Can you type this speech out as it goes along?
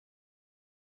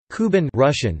Kuban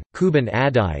Russian, Kuban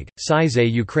Adig, Size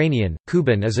Ukrainian,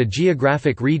 Kuban is a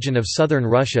geographic region of southern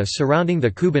Russia surrounding the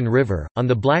Kuban River, on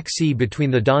the Black Sea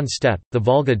between the Don Steppe, the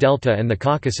Volga Delta and the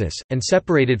Caucasus, and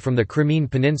separated from the Crimean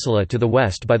Peninsula to the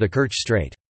west by the Kerch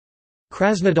Strait.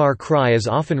 Krasnodar Krai is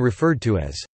often referred to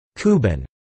as Kuban,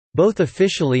 both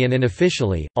officially and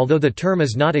unofficially, although the term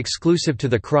is not exclusive to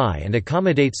the Krai and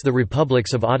accommodates the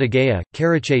republics of Adygea,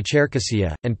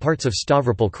 Karachay-Cherkessia, and parts of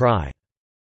Stavropol Krai.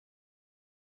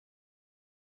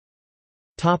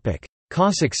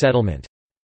 Cossack settlement.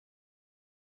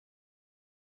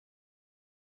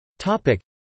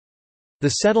 The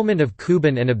settlement of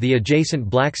Kuban and of the adjacent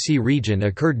Black Sea region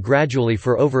occurred gradually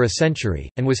for over a century,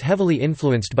 and was heavily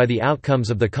influenced by the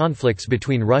outcomes of the conflicts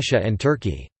between Russia and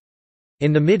Turkey.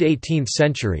 In the mid-18th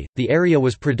century, the area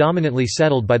was predominantly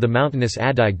settled by the mountainous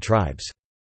Adig tribes.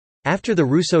 After the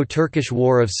Russo-Turkish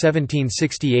War of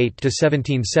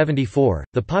 1768–1774,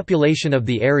 the population of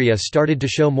the area started to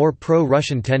show more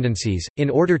pro-Russian tendencies. In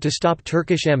order to stop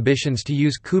Turkish ambitions to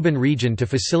use Kuban region to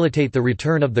facilitate the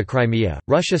return of the Crimea,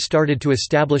 Russia started to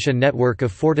establish a network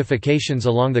of fortifications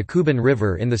along the Kuban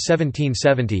River in the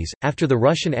 1770s. After the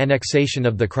Russian annexation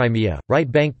of the Crimea,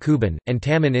 right bank Kuban, and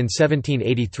Taman in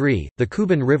 1783, the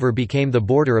Kuban River became the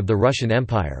border of the Russian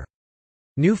Empire.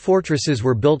 New fortresses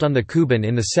were built on the Kuban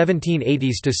in the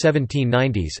 1780s to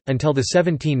 1790s. Until the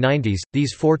 1790s,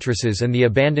 these fortresses and the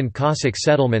abandoned Cossack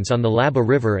settlements on the Laba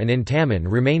River and in Taman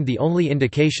remained the only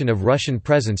indication of Russian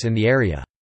presence in the area.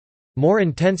 More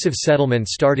intensive settlement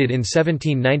started in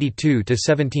 1792 to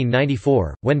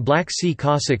 1794, when Black Sea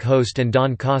Cossack host and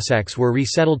Don Cossacks were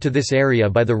resettled to this area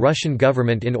by the Russian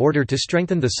government in order to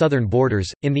strengthen the southern borders.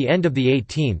 In the end of the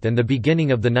 18th and the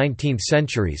beginning of the 19th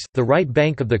centuries, the right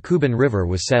bank of the Kuban River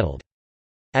was settled.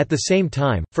 At the same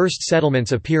time, first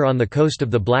settlements appear on the coast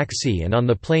of the Black Sea and on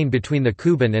the plain between the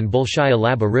Kuban and Bolshaya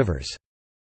Laba rivers.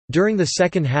 During the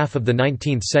second half of the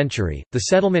 19th century, the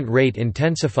settlement rate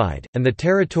intensified, and the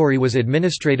territory was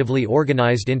administratively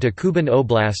organized into Kuban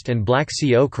Oblast and Black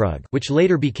Sea Okrug, which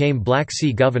later became Black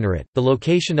Sea Governorate. The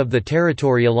location of the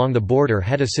territory along the border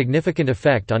had a significant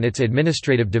effect on its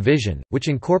administrative division, which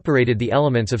incorporated the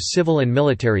elements of civil and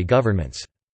military governments.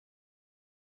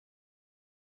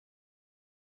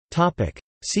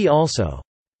 See also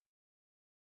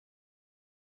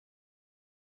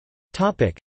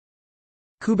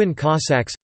Kuban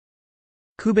Cossacks,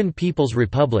 Kuban People's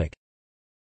Republic,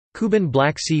 Kuban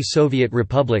Black Sea Soviet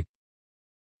Republic,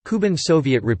 Kuban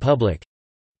Soviet Republic,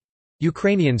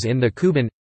 Ukrainians in the Kuban,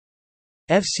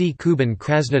 FC Kuban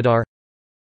Krasnodar,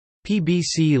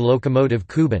 PBC Locomotive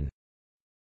Kuban,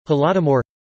 Holodomor,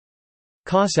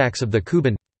 Cossacks of the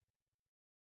Kuban.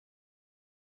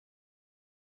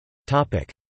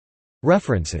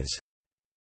 References.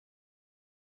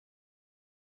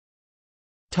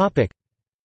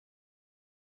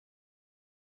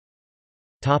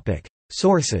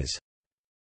 Sources.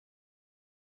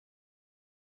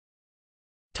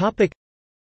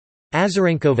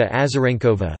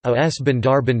 Azarenkova, O.S.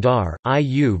 Bandar,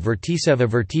 I.U.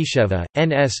 Vertiseva,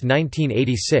 N.S.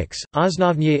 1986,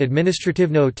 Osnovnye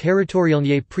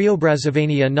administrativno-territorialnye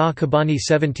preobrazovania na Kubani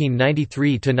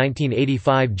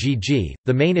 1793–1985 GG,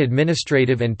 The Main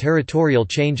Administrative and Territorial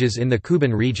Changes in the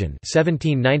Kuban Region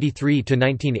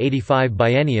 1793–1985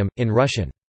 Biennium, in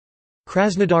Russian.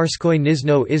 Krasnodarskoye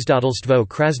Nizhno Izdatelstvo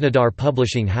Krasnodar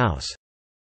Publishing House.